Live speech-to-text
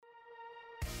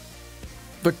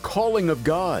The calling of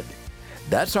God.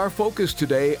 That's our focus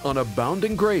today on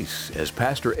Abounding Grace as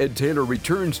Pastor Ed Taylor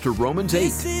returns to Romans 8.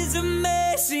 This is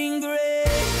amazing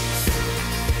grace.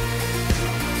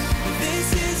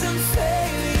 This is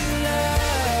unfailing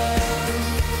love.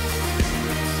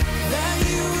 That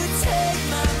you would take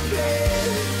my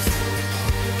place.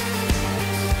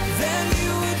 That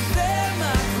you would bear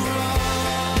my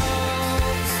cross.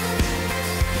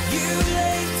 You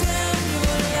laid down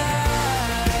your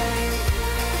life.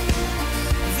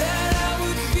 That I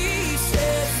would be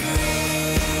set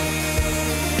free.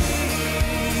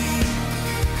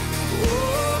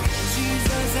 Oh,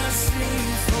 Jesus, I sing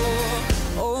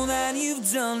for all that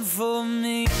you've done for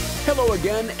me. Hello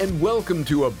again and welcome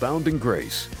to Abounding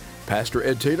Grace. Pastor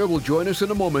Ed Taylor will join us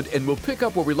in a moment and we'll pick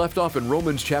up where we left off in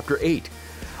Romans chapter 8.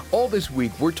 All this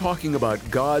week we're talking about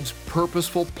God's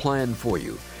purposeful plan for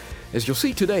you. As you'll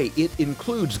see today, it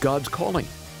includes God's calling.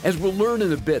 As we'll learn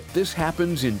in a bit, this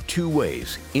happens in two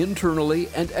ways, internally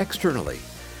and externally.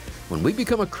 When we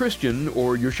become a Christian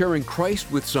or you're sharing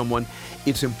Christ with someone,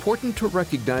 it's important to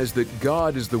recognize that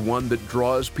God is the one that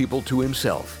draws people to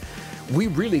Himself. We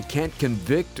really can't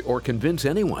convict or convince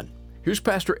anyone. Here's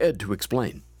Pastor Ed to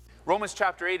explain. Romans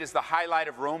chapter 8 is the highlight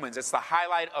of Romans. It's the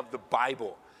highlight of the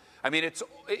Bible. I mean,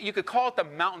 you could call it the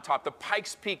mountaintop, the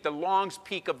Pikes Peak, the Long's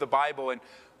Peak of the Bible. And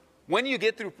when you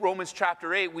get through Romans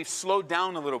chapter 8, we've slowed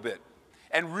down a little bit.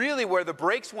 And really where the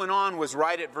brakes went on was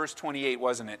right at verse 28,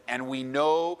 wasn't it? And we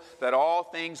know that all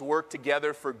things work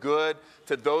together for good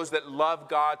to those that love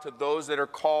God, to those that are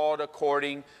called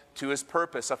according to His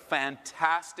purpose. A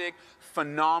fantastic,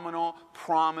 phenomenal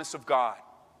promise of God.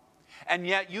 And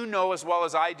yet you know as well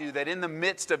as I do that in the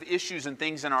midst of issues and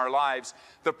things in our lives,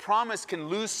 the promise can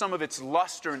lose some of its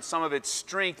luster and some of its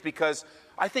strength because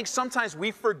I think sometimes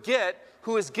we forget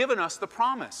who has given us the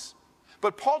promise.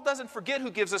 But Paul doesn't forget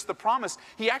who gives us the promise.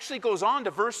 He actually goes on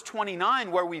to verse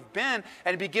 29 where we've been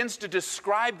and begins to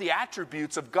describe the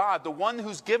attributes of God, the one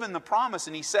who's given the promise.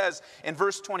 And he says in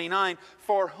verse 29,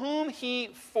 for whom He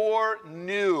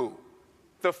foreknew,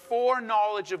 the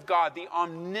foreknowledge of God, the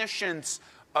omniscience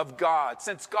of God.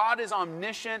 Since God is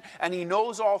omniscient and He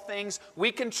knows all things,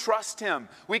 we can trust Him.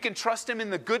 We can trust Him in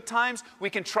the good times. We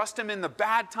can trust Him in the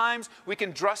bad times. We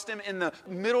can trust Him in the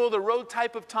middle of the road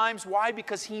type of times. Why?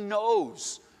 Because He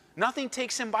knows. Nothing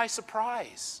takes Him by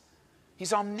surprise.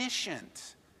 He's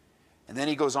omniscient. And then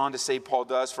he goes on to say, Paul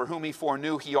does, for whom He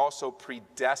foreknew, He also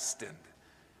predestined.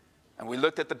 And we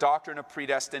looked at the doctrine of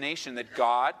predestination, that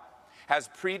God has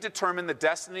predetermined the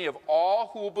destiny of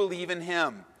all who will believe in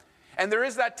Him. And there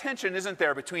is that tension, isn't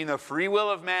there, between the free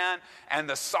will of man and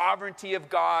the sovereignty of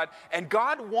God. And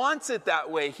God wants it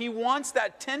that way. He wants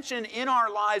that tension in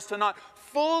our lives to not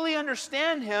fully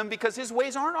understand Him because His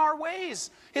ways aren't our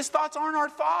ways. His thoughts aren't our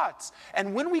thoughts.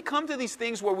 And when we come to these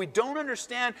things where we don't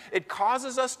understand, it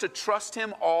causes us to trust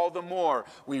Him all the more.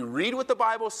 We read what the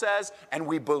Bible says and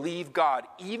we believe God,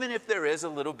 even if there is a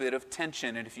little bit of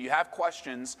tension. And if you have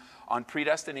questions on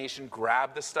predestination,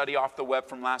 grab the study off the web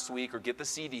from last week or get the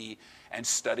CD and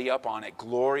study up on it.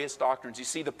 Glorious doctrines. You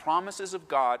see, the promises of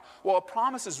God, well, a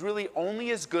promise is really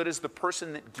only as good as the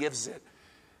person that gives it.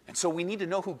 And so we need to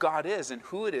know who God is and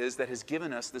who it is that has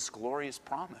given us this glorious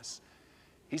promise.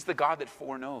 He's the God that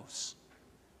foreknows.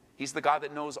 He's the God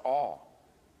that knows all.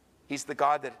 He's the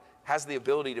God that has the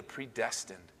ability to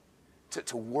predestine,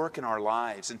 to work in our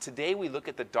lives. And today we look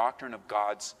at the doctrine of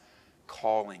God's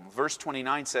calling. Verse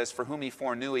 29 says, for whom He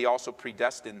foreknew, He also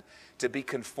predestined to be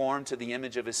conformed to the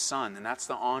image of His Son. And that's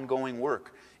the ongoing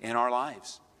work in our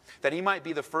lives. That He might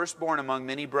be the firstborn among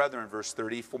many brethren, verse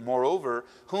 30. For moreover,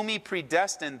 whom He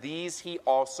predestined, these He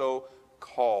also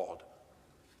called.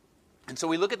 And so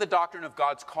we look at the doctrine of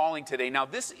God's calling today. Now,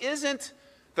 this isn't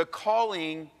the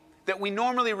calling that we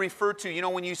normally refer to. You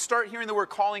know, when you start hearing the word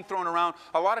calling thrown around,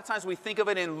 a lot of times we think of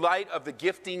it in light of the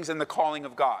giftings and the calling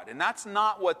of God. And that's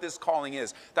not what this calling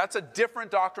is. That's a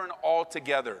different doctrine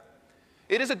altogether.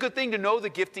 It is a good thing to know the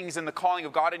giftings and the calling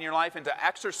of God in your life and to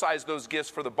exercise those gifts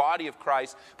for the body of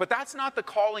Christ. But that's not the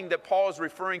calling that Paul is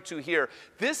referring to here.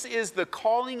 This is the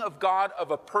calling of God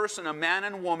of a person, a man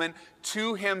and woman,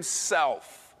 to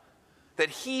Himself. That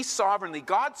He sovereignly,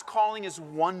 God's calling is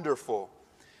wonderful.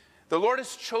 The Lord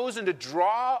has chosen to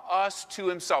draw us to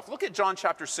Himself. Look at John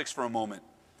chapter 6 for a moment.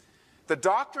 The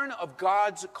doctrine of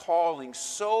God's calling,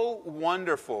 so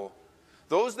wonderful.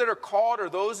 Those that are called are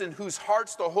those in whose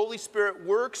hearts the Holy Spirit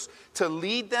works to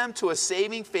lead them to a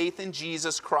saving faith in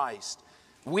Jesus Christ.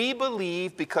 We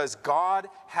believe because God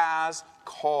has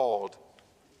called.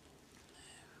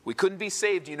 We couldn't be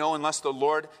saved, you know, unless the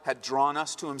Lord had drawn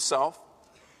us to Himself,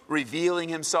 revealing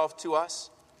Himself to us.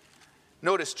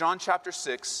 Notice John chapter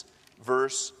 6,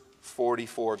 verse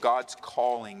 44. God's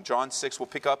calling. John 6, we'll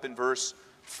pick up in verse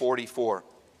 44.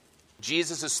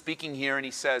 Jesus is speaking here and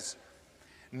he says,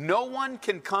 "No one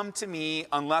can come to me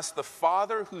unless the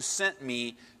Father who sent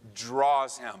me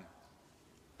draws him."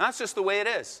 That's just the way it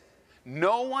is.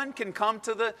 No one can come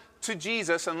to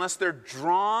Jesus unless they're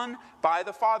drawn by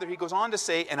the Father. He goes on to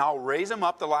say, "And I'll raise him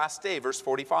up the last day," verse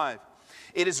 45.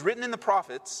 "It is written in the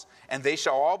prophets, and they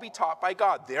shall all be taught by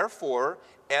God. Therefore,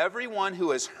 everyone who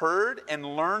has heard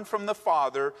and learned from the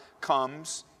Father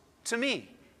comes to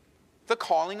me." The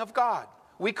calling of God.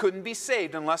 We couldn't be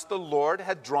saved unless the Lord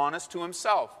had drawn us to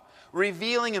himself,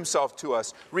 revealing himself to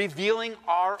us, revealing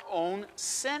our own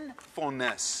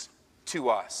sinfulness to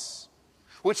us,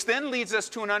 which then leads us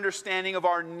to an understanding of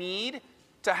our need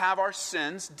to have our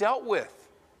sins dealt with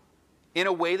in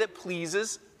a way that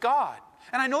pleases God.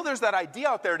 And I know there's that idea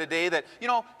out there today that,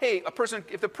 hey,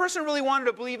 if the person really wanted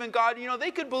to believe in God, they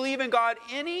could believe in God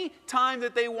any time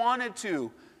that they wanted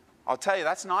to. I'll tell you,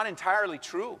 that's not entirely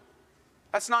true.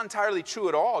 That's not entirely true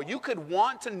at all. You could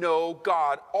want to know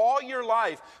God all your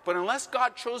life, but unless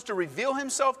God chose to reveal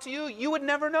himself to you, you would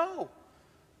never know.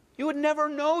 You would never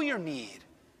know your need.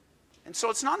 And so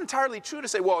it's not entirely true to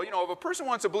say, well, if a person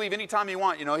wants to believe anytime he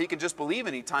wants, he can just believe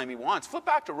anytime he wants. Flip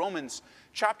back to Romans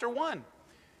chapter 1.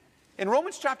 In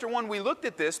Romans chapter 1, we looked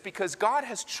at this because God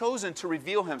has chosen to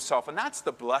reveal himself, and that's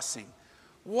the blessing.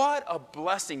 What a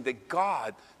blessing that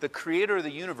God, the creator of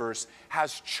the universe,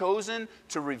 has chosen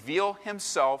to reveal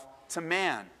himself to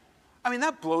man. I mean,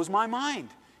 that blows my mind.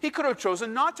 He could have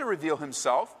chosen not to reveal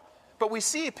himself, but we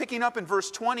see, picking up in verse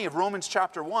 20 of Romans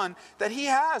chapter 1, that he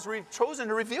has chosen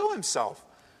to reveal himself.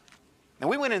 And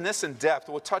we went in this in depth.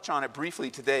 We'll touch on it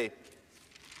briefly today.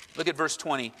 Look at verse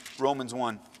 20, Romans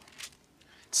 1.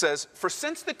 It says, "For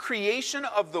since the creation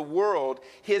of the world,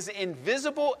 his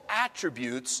invisible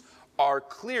attributes are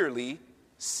clearly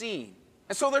seen."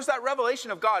 And so there's that revelation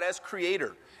of God as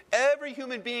creator. Every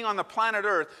human being on the planet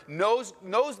Earth knows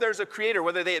there's a creator,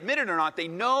 whether they admit it or not. They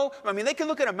know, they can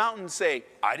look at a mountain and say,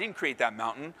 "I didn't create that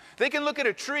mountain." They can look at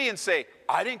a tree and say,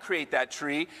 "I didn't create that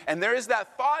tree." And there is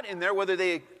that thought in there, whether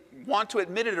they want to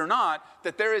admit it or not,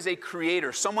 that there is a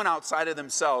creator, someone outside of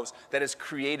themselves that has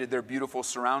created their beautiful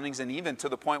surroundings, and even to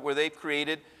the point where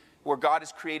God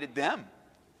has created them.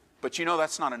 But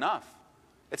that's not enough.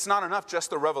 It's not enough just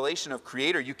the revelation of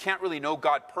creator. You can't really know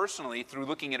God personally through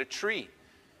looking at a tree.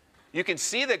 You can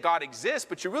see that God exists,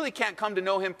 but you really can't come to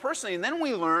know him personally. And then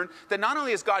we learn that not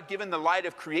only has God given the light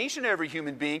of creation to every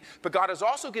human being, but God has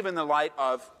also given the light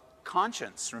of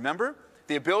conscience. Remember?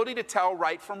 The ability to tell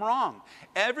right from wrong.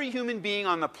 Every human being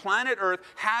on the planet Earth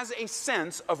has a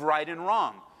sense of right and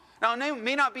wrong. Now, it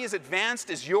may not be as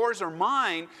advanced as yours or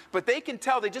mine, but they can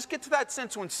tell. They just get to that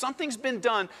sense when something's been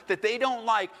done that they don't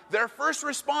like. Their first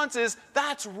response is,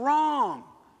 "That's wrong."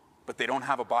 But they don't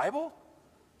have a Bible.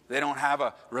 They don't have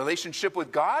a relationship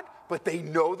with God, but they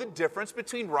know the difference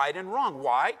between right and wrong.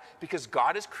 Why? Because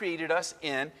God has created us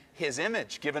in his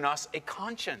image, given us a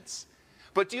conscience.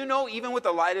 But do you know, even with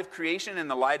the light of creation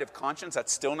and the light of conscience,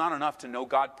 that's still not enough to know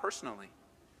God personally.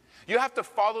 You have to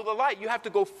follow the light. You have to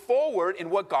go forward in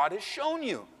what God has shown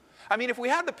you. If we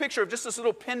had the picture of just this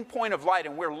little pinpoint of light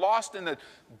and we're lost in the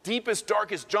deepest,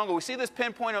 darkest jungle, we see this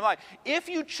pinpoint of light. If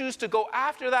you choose to go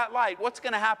after that light, what's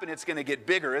going to happen? It's going to get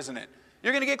bigger, isn't it?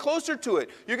 You're going to get closer to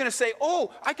it. You're going to say,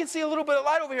 "Oh, I can see a little bit of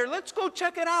light over here. Let's go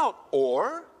check it out."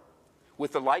 Or,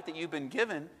 with the light that you've been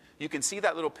given, you can see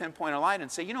that little pinpoint of light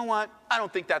and say, "You know what? I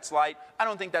don't think that's light. I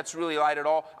don't think that's really light at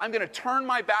all. I'm going to turn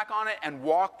my back on it and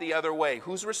walk the other way."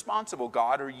 Who's responsible,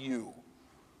 God or you?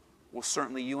 Well,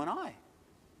 certainly you and I.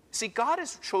 See, God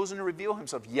has chosen to reveal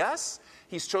himself. Yes,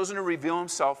 he's chosen to reveal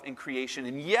himself in creation.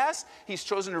 And yes, he's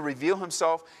chosen to reveal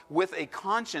himself with a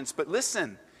conscience. But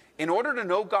listen, in order to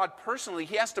know God personally,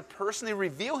 he has to personally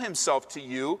reveal himself to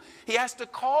you. He has to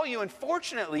call you. And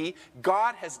fortunately,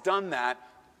 God has done that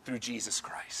through Jesus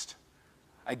Christ.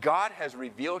 God has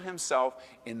revealed himself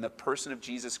in the person of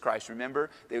Jesus Christ. Remember,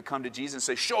 they would come to Jesus and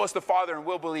say, "Show us the Father and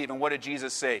we'll believe." And what did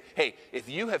Jesus say? "Hey, if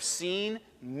you have seen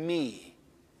me,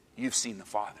 you've seen the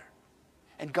Father."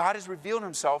 And God has revealed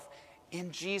himself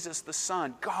in Jesus the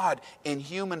Son, God in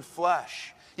human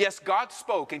flesh. Yes, God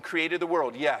spoke and created the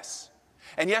world, yes.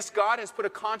 And yes, God has put a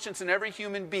conscience in every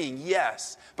human being,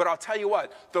 yes. But I'll tell you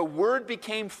what, the Word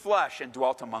became flesh and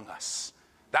dwelt among us.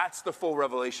 That's the full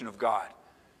revelation of God.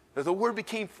 That the Word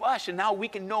became flesh, and now we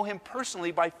can know him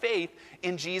personally by faith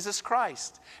in Jesus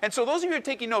Christ. And so those of you who are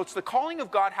taking notes, the calling of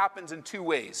God happens in two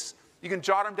ways. You can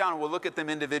jot them down and we'll look at them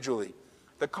individually.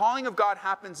 The calling of God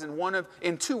happens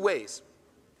in two ways.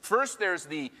 First, there's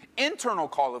the internal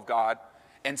call of God,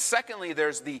 and secondly,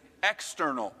 there's the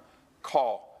external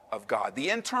call of God, the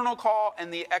internal call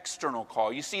and the external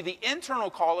call. You see, the internal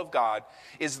call of God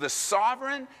is the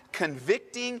sovereign,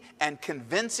 convicting, and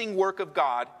convincing work of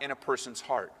God in a person's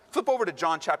heart. Flip over to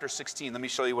John chapter 16. Let me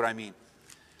show you what I mean.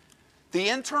 The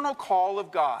internal call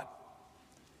of God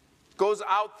goes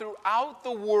out throughout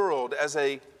the world as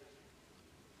an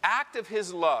act of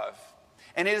his love,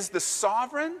 and it is the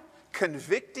sovereign,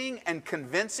 convicting, and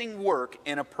convincing work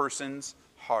in a person's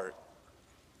heart.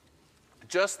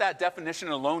 Just that definition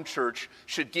alone, church,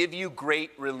 should give you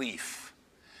great relief,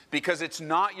 because it's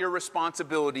not your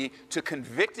responsibility to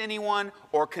convict anyone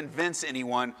or convince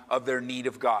anyone of their need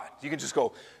of God. You can just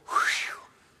go, whew.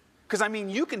 Because, I mean,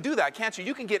 you can do that, can't you?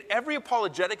 You can get every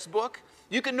apologetics book.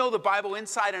 You can know the Bible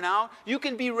inside and out. You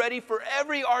can be ready for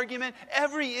every argument,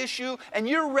 every issue, and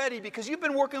you're ready because you've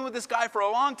been working with this guy for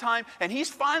a long time, and he's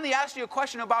finally asked you a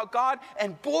question about God,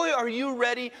 and boy, are you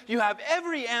ready. You have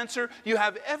every answer. You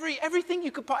have everything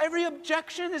you could, every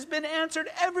objection has been answered,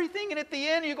 everything, and at the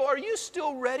end you go, are you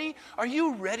still ready? Are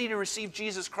you ready to receive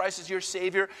Jesus Christ as your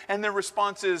Savior? And their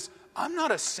response is, I'm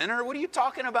not a sinner. What are you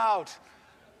talking about?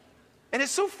 And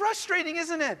it's so frustrating,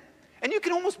 isn't it? And you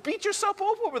can almost beat yourself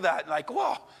up over that. Like,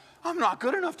 well, I'm not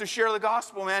good enough to share the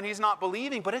gospel, man. He's not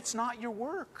believing. But it's not your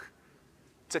work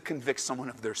to convict someone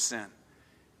of their sin.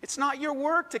 It's not your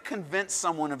work to convince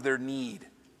someone of their need.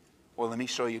 Well, let me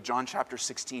show you. John chapter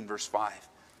 16, verse 5.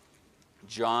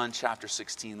 John chapter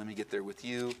 16. Let me get there with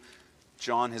you.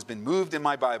 John has been moved in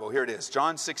my Bible. Here it is.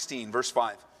 John 16, verse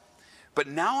 5. But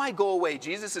now I go away.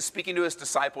 Jesus is speaking to his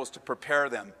disciples to prepare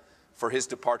them for his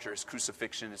departure, his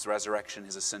crucifixion, his resurrection,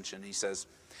 his ascension. He says,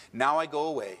 now I go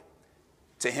away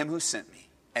to him who sent me,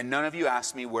 and none of you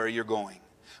ask me where you're going.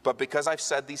 But because I've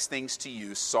said these things to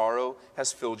you, sorrow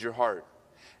has filled your heart.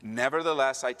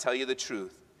 Nevertheless, I tell you the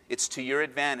truth. It's to your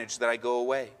advantage that I go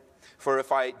away. For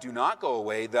if I do not go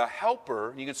away, the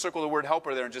helper, you can circle the word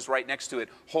helper there and just write next to it,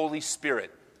 Holy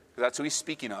Spirit. That's who he's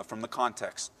speaking of from the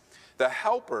context. The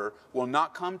helper will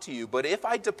not come to you, but if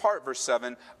I depart, verse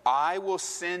 7, I will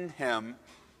send him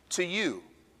to you.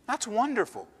 That's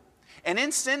wonderful. And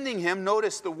in sending him,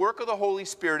 notice the work of the Holy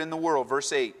Spirit in the world,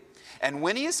 verse 8. And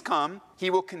when he has come, he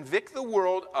will convict the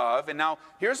world of, and now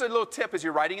here's a little tip as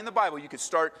you're writing in the Bible. You could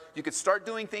start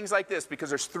doing things like this, because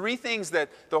there's three things that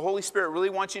the Holy Spirit really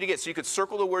wants you to get. So you could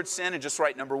circle the word sin and just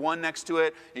write number 1 next to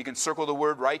it. You can circle the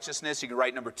word righteousness. You can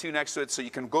write number 2 next to it. So you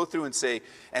can go through and say,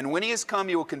 and when he has come,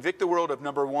 he will convict the world of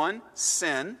number 1,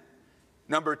 sin.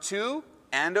 Number 2,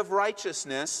 and of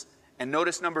righteousness. And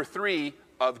notice number 3,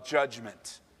 of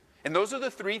judgment. And those are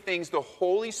the three things the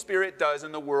Holy Spirit does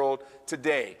in the world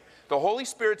today. The Holy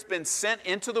Spirit's been sent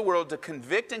into the world to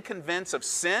convict and convince of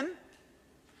sin,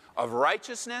 of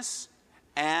righteousness,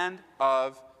 and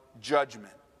of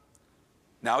judgment.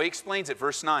 Now he explains it,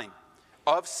 verse 9.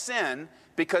 Of sin,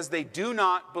 because they do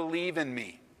not believe in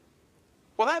me.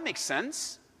 Well, that makes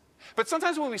sense. But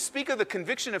sometimes when we speak of the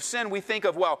conviction of sin, we think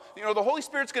of, well, the Holy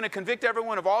Spirit's going to convict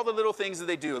everyone of all the little things that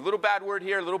they do. A little bad word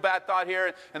here, a little bad thought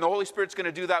here, and the Holy Spirit's going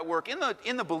to do that work.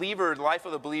 In the believer, the life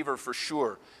of the believer, for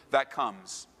sure, that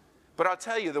comes. But I'll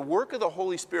tell you, the work of the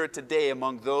Holy Spirit today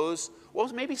among those, well,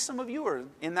 maybe some of you are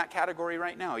in that category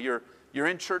right now. You're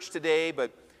in church today, but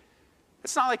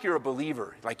it's not like you're a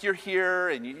believer. Like you're here,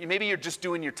 and maybe you're just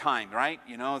doing your time, right?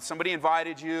 Somebody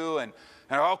invited you, and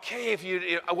okay, if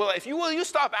you will, you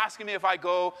stop asking me if I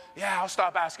go. Yeah, I'll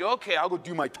stop asking. Okay, I'll go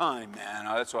do my time, man.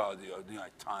 That's what I'll do. I'll do my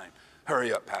time.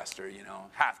 Hurry up, pastor.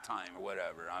 Half time or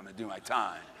whatever. I'm gonna do my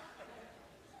time.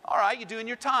 All right, you're doing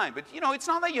your time. But, it's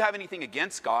not like you have anything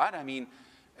against God. I mean,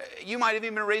 you might have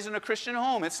even been raised in a Christian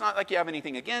home. It's not like you have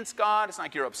anything against God. It's not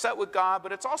like you're upset with God.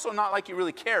 But it's also not like you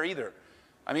really care either.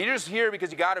 I mean, you're just here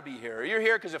because you got to be here. Or you're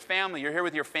here because of family. You're here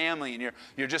with your family, and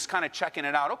you're just kind of checking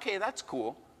it out. Okay, that's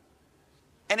cool.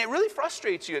 And it really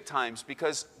frustrates you at times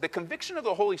because the conviction of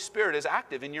the Holy Spirit is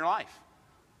active in your life.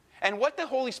 And what the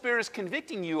Holy Spirit is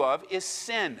convicting you of is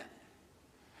sin.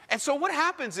 And so what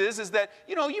happens is that,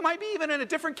 you might be even in a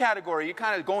different category. You're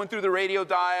kind of going through the radio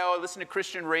dial, listen to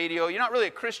Christian radio. You're not really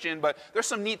a Christian, but there's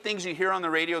some neat things you hear on the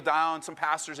radio dial and some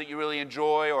pastors that you really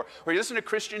enjoy. Or you listen to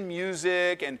Christian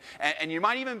music, and you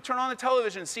might even turn on the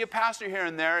television and see a pastor here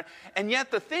and there. And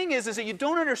yet the thing is that you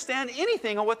don't understand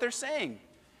anything of what they're saying.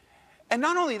 And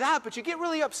not only that, but you get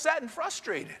really upset and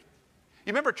frustrated. You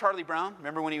remember Charlie Brown?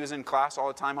 Remember when he was in class all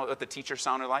the time, what the teacher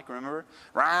sounded like, remember?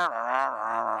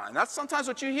 And that's sometimes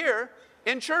what you hear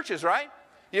in churches, right?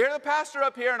 You hear the pastor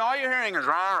up here, and all you're hearing is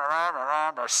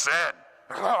sin.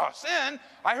 Sin?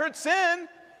 I heard sin.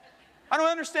 I don't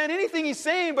understand anything he's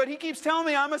saying, but he keeps telling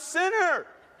me I'm a sinner.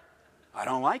 I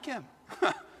don't like him.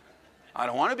 I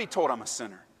don't want to be told I'm a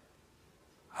sinner.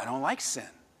 I don't like sin.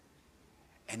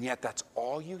 And yet that's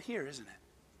all you hear, isn't it?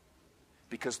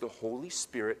 Because the Holy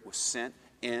Spirit was sent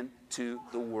into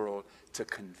the world to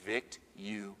convict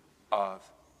you of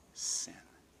sin.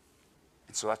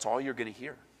 And so that's all you're going to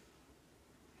hear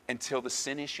until the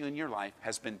sin issue in your life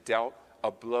has been dealt a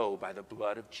blow by the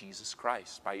blood of Jesus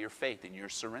Christ, by your faith and your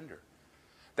surrender.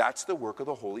 That's the work of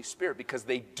the Holy Spirit, because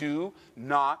they do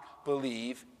not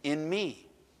believe in me.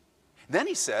 Then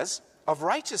he says, of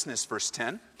righteousness, verse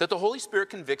 10, that the Holy Spirit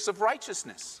convicts of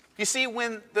righteousness. You see,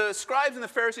 when the scribes and the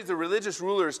Pharisees, the religious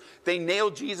rulers, they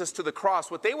nailed Jesus to the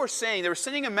cross, what they were saying, they were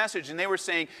sending a message, and they were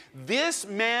saying, this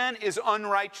man is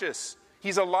unrighteous.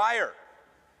 He's a liar.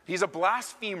 He's a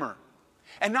blasphemer.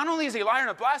 And not only is he a liar and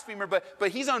a blasphemer,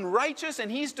 but he's unrighteous and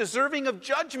he's deserving of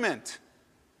judgment.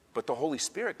 But the Holy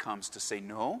Spirit comes to say,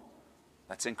 no,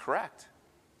 that's incorrect.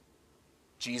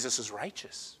 Jesus is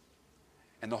righteous.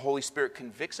 And the Holy Spirit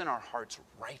convicts in our hearts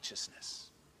righteousness.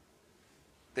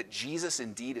 That Jesus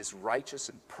indeed is righteous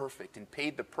and perfect and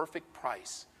paid the perfect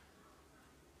price.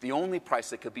 The only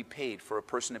price that could be paid for a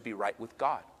person to be right with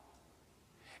God.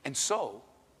 And so,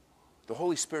 the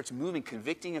Holy Spirit's moving,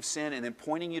 convicting of sin, and then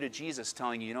pointing you to Jesus,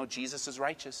 telling you, Jesus is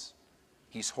righteous.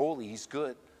 He's holy. He's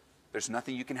good. There's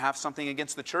nothing, you can have something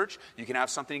against the church. You can have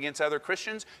something against other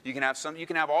Christians. You can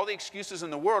have all the excuses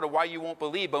in the world of why you won't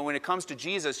believe. But when it comes to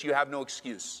Jesus, you have no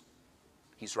excuse.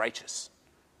 He's righteous.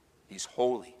 He's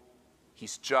holy.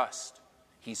 He's just.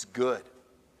 He's good.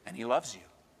 And he loves you.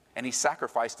 And he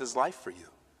sacrificed his life for you.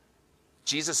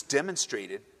 Jesus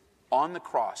demonstrated on the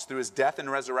cross, through his death and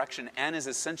resurrection and his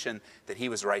ascension, that he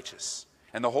was righteous.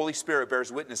 And the Holy Spirit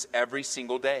bears witness every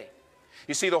single day.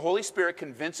 You see, the Holy Spirit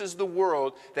convinces the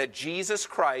world that Jesus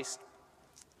Christ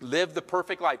lived the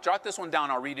perfect life. Jot this one down,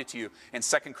 I'll read it to you. In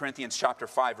 2 Corinthians chapter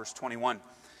 5, verse 21. It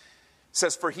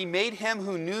says, for he made him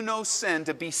who knew no sin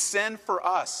to be sin for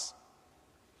us,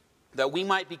 that we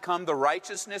might become the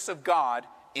righteousness of God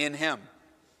in him.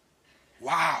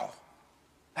 Wow.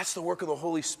 That's the work of the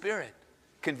Holy Spirit.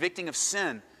 Convicting of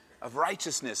sin, of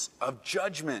righteousness, of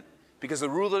judgment. Because the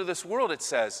ruler of this world, it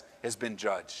says, has been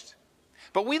judged.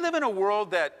 But we live in a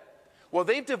world that,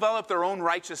 they've developed their own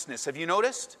righteousness. Have you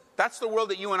noticed? That's the world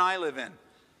that you and I live in.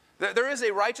 There is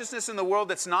a righteousness in the world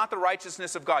that's not the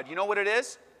righteousness of God. You know what it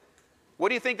is? What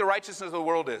do you think the righteousness of the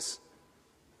world is?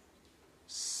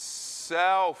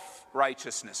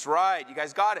 Self-righteousness. Right, you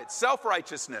guys got it.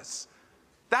 Self-righteousness.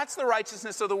 That's the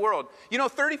righteousness of the world.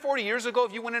 30, 40 years ago,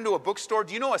 if you went into a bookstore,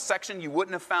 do you know a section you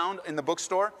wouldn't have found in the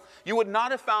bookstore? You would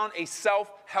not have found a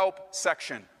self-help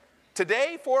section.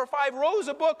 Today, 4 or 5 rows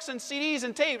of books and CDs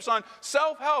and tapes on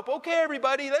self-help. Okay,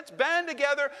 everybody, let's band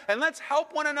together and let's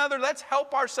help one another. Let's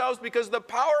help ourselves because the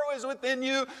power is within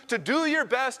you to do your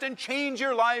best and change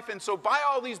your life. And so buy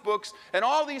all these books and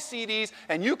all these CDs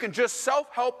and you can just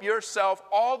self-help yourself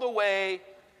all the way.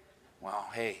 Well,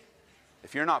 hey,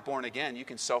 if you're not born again, you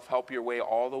can self-help your way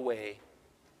all the way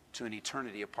to an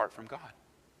eternity apart from God.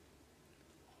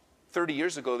 30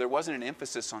 years ago, there wasn't an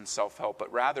emphasis on self-help,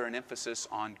 but rather an emphasis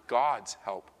on God's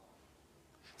help.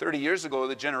 30 years ago,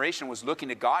 the generation was looking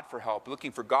to God for help,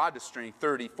 looking for God to strengthen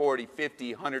 30, 40,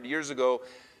 50, 100 years ago.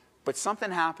 But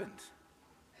something happened.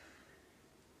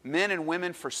 Men and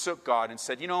women forsook God and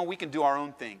said, we can do our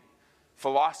own thing.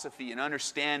 Philosophy and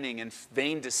understanding and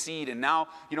vain deceit. And now,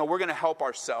 we're going to help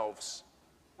ourselves.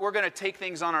 We're going to take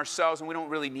things on ourselves and we don't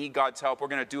really need God's help. We're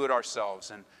going to do it ourselves.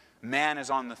 And man is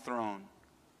on the throne.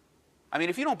 I mean,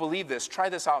 if you don't believe this, try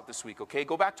this out this week, okay?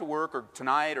 Go back to work or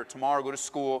tonight or tomorrow, go to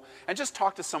school, and just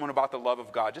talk to someone about the love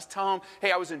of God. Just tell them,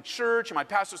 hey, I was in church, and my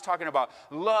pastor was talking about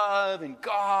love and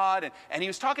God, and he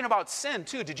was talking about sin,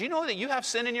 too. Did you know that you have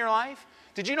sin in your life?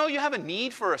 Did you know you have a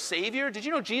need for a Savior? Did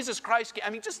you know Jesus Christ,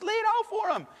 just lay it out for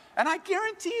them. And I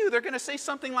guarantee you they're going to say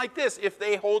something like this if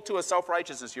they hold to a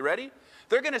self-righteousness. You ready?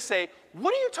 They're going to say,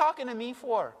 what are you talking to me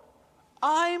for?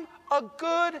 I'm a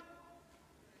good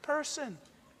person.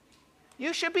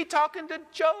 You should be talking to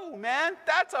Joe, man.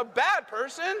 That's a bad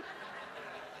person.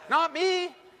 Not me.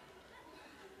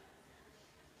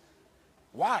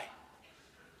 Why?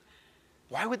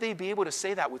 Why would they be able to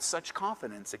say that with such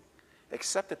confidence,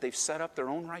 except that they've set up their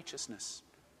own righteousness?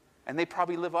 And they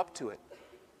probably live up to it.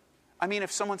 I mean,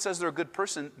 if someone says they're a good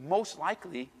person, most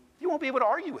likely you won't be able to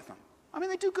argue with them. I mean,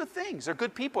 they do good things. They're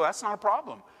good people. That's not a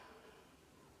problem.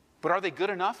 But are they good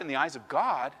enough in the eyes of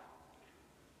God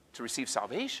to receive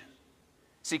salvation?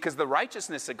 See, because the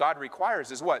righteousness that God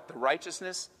requires is what? The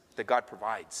righteousness that God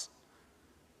provides.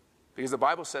 Because the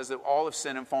Bible says that all have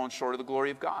sinned and fallen short of the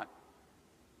glory of God.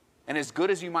 And as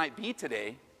good as you might be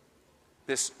today,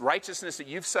 this righteousness that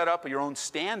you've set up, your own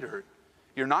standard,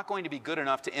 you're not going to be good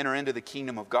enough to enter into the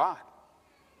kingdom of God.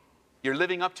 You're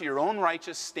living up to your own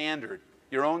righteous standard,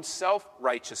 your own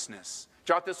self-righteousness.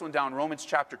 Jot this one down. Romans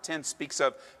chapter 10 speaks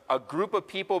of a group of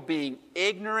people being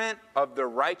ignorant of the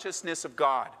righteousness of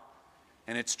God.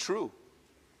 And it's true.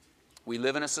 We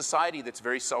live in a society that's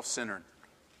very self-centered.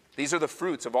 These are the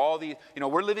fruits of all the,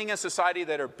 we're living in a society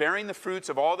that are bearing the fruits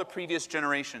of all the previous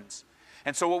generations.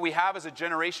 And so what we have is a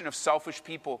generation of selfish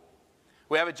people.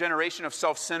 We have a generation of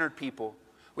self-centered people.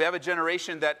 We have a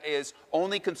generation that is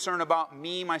only concerned about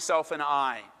me, myself, and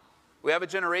I. We have a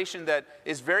generation that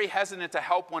is very hesitant to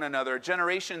help one another. A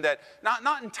generation that,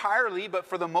 not entirely, but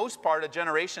for the most part, a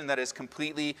generation that is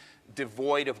completely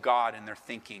devoid of God in their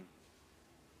thinking.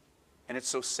 And it's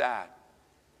so sad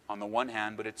on the one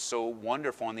hand, but it's so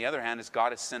wonderful on the other hand, as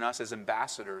God has sent us as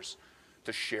ambassadors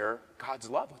to share God's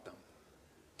love with them,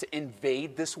 to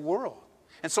invade this world.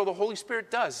 And so the Holy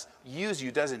Spirit does use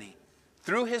you, doesn't He?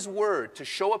 Through His Word to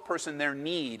show a person their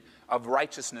need of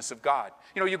righteousness of God.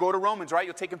 You go to Romans, right?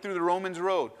 You'll take them through the Romans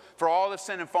road. For all have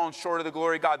sinned and fallen short of the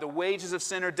glory of God. The wages of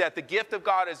sin are death. The gift of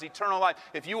God is eternal life.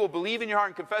 If you will believe in your heart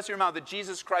and confess in your mouth that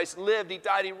Jesus Christ lived, He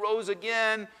died, He rose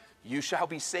again, you shall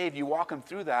be saved. You walk them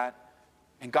through that.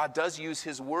 And God does use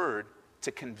His Word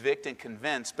to convict and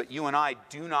convince, but you and I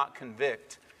do not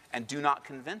convict and do not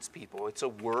convince people. It's a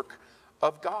work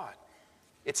of God.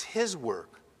 It's His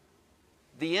work.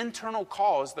 The internal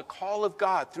call is the call of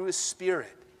God through His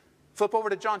Spirit. Flip over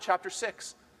to John chapter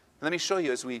 6. Let me show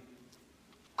you as we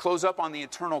close up on the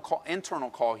internal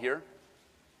call here.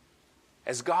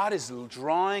 As God is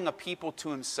drawing a people to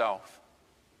Himself,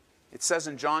 it says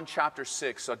in John chapter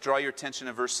 6, I'll draw your attention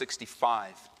to verse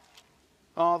 65.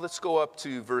 Let's go up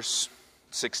to verse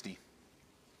 60.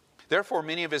 Therefore,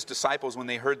 many of His disciples, when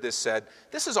they heard this, said,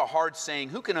 "This is a hard saying.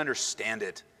 Who can understand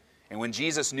it?" And when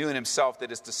Jesus knew in Himself that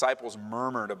His disciples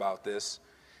murmured about this,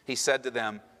 He said to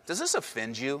them, "Does this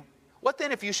offend you? What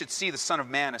then if you should see the Son of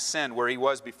Man ascend where He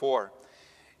was before?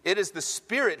 It is the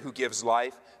Spirit who gives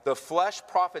life. The flesh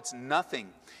profits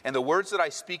nothing. And the words that I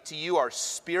speak to you are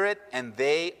spirit, and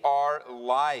they are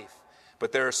life.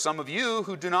 But there are some of you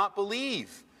who do not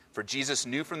believe." For Jesus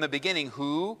knew from the beginning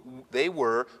who they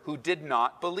were who did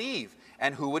not believe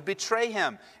and who would betray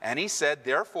Him. And He said,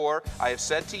 "Therefore, I have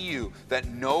said to you that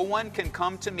no one can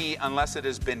come to me unless it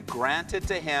has been granted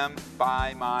to him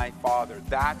by my Father."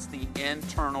 That's the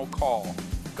internal call,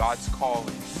 God's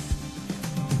calling.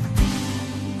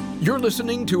 You're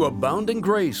listening to Abounding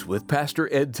Grace with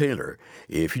Pastor Ed Taylor.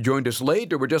 If you joined us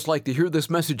late or would just like to hear this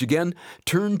message again,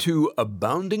 turn to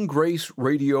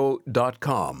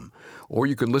aboundinggraceradio.com. Or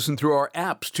you can listen through our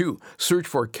apps too. Search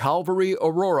for Calvary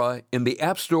Aurora in the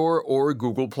App Store or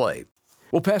Google Play.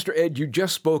 Well, Pastor Ed, you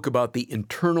just spoke about the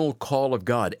internal call of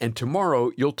God, and tomorrow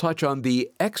you'll touch on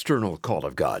the external call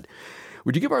of God.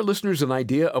 Would you give our listeners an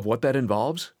idea of what that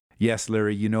involves? Yes,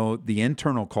 Larry, the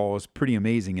internal call is pretty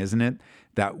amazing, isn't it?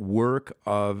 That work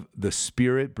of the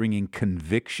Spirit bringing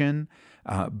conviction,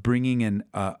 bringing an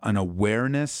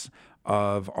awareness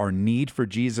of our need for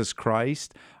Jesus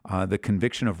Christ, the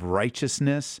conviction of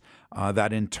righteousness,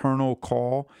 that internal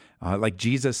call. Like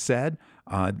Jesus said,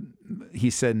 He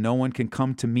said, "No one can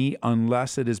come to me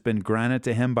unless it has been granted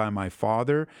to him by my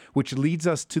Father," which leads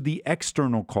us to the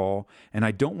external call. And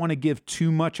I don't want to give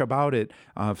too much about it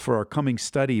for our coming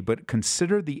study, but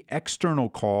consider the external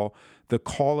call, the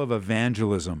call of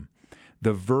evangelism.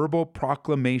 The verbal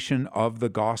proclamation of the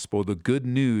gospel, the good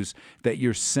news that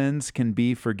your sins can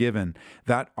be forgiven,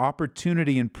 that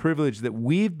opportunity and privilege that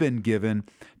we've been given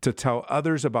to tell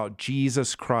others about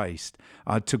Jesus Christ,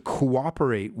 to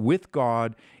cooperate with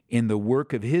God in the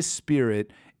work of His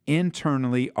Spirit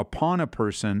internally upon a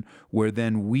person, where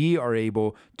then we are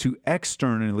able to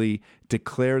externally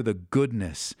declare the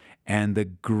goodness and the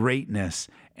greatness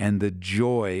and the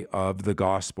joy of the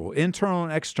gospel. Internal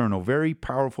and external, very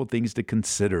powerful things to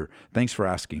consider. Thanks for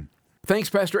asking. Thanks,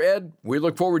 Pastor Ed. We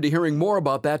look forward to hearing more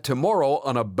about that tomorrow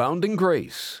on Abounding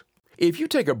Grace. If you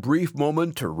take a brief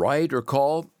moment to write or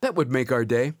call, that would make our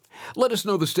day. Let us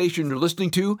know the station you're listening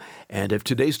to, and if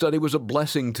today's study was a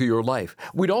blessing to your life.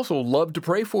 We'd also love to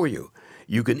pray for you.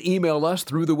 You can email us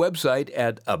through the website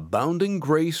at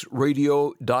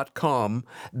aboundinggraceradio.com,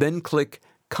 then click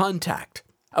Contact.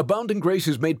 Abounding Grace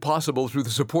is made possible through the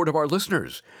support of our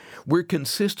listeners. We're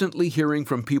consistently hearing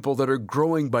from people that are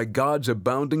growing by God's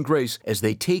abounding grace as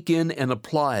they take in and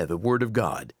apply the Word of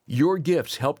God. Your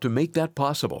gifts help to make that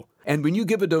possible. And when you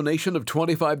give a donation of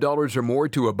 $25 or more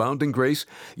to Abounding Grace,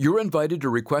 you're invited to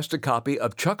request a copy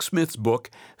of Chuck Smith's book,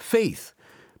 Faith.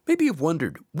 Maybe you've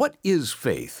wondered, what is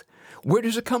faith? Where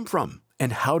does it come from?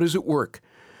 And how does it work?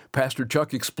 Pastor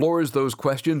Chuck explores those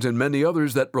questions and many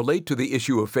others that relate to the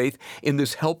issue of faith in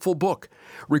this helpful book.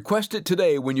 Request it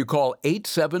today when you call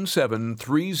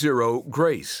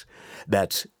 877-30-GRACE.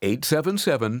 That's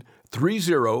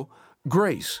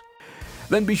 877-30-GRACE.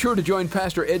 Then be sure to join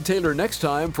Pastor Ed Taylor next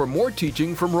time for more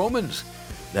teaching from Romans.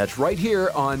 That's right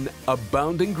here on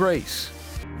Abounding Grace.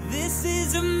 This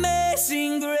is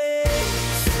amazing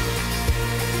grace.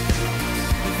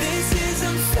 This is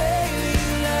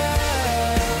unfailing love.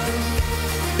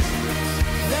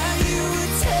 That you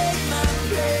would take my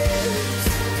place.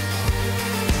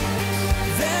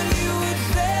 That you would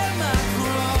bear my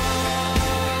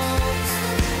cross.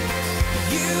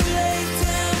 You laid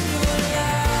down your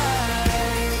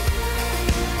life.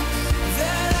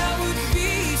 That I would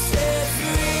be set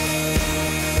free.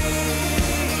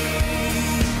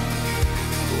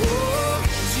 Oh,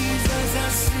 Jesus, I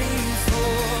sing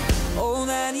for all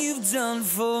that you've done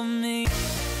for me.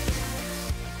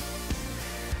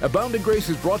 Abounding Grace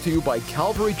is brought to you by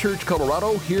Calvary Church,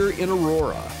 Colorado, here in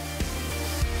Aurora.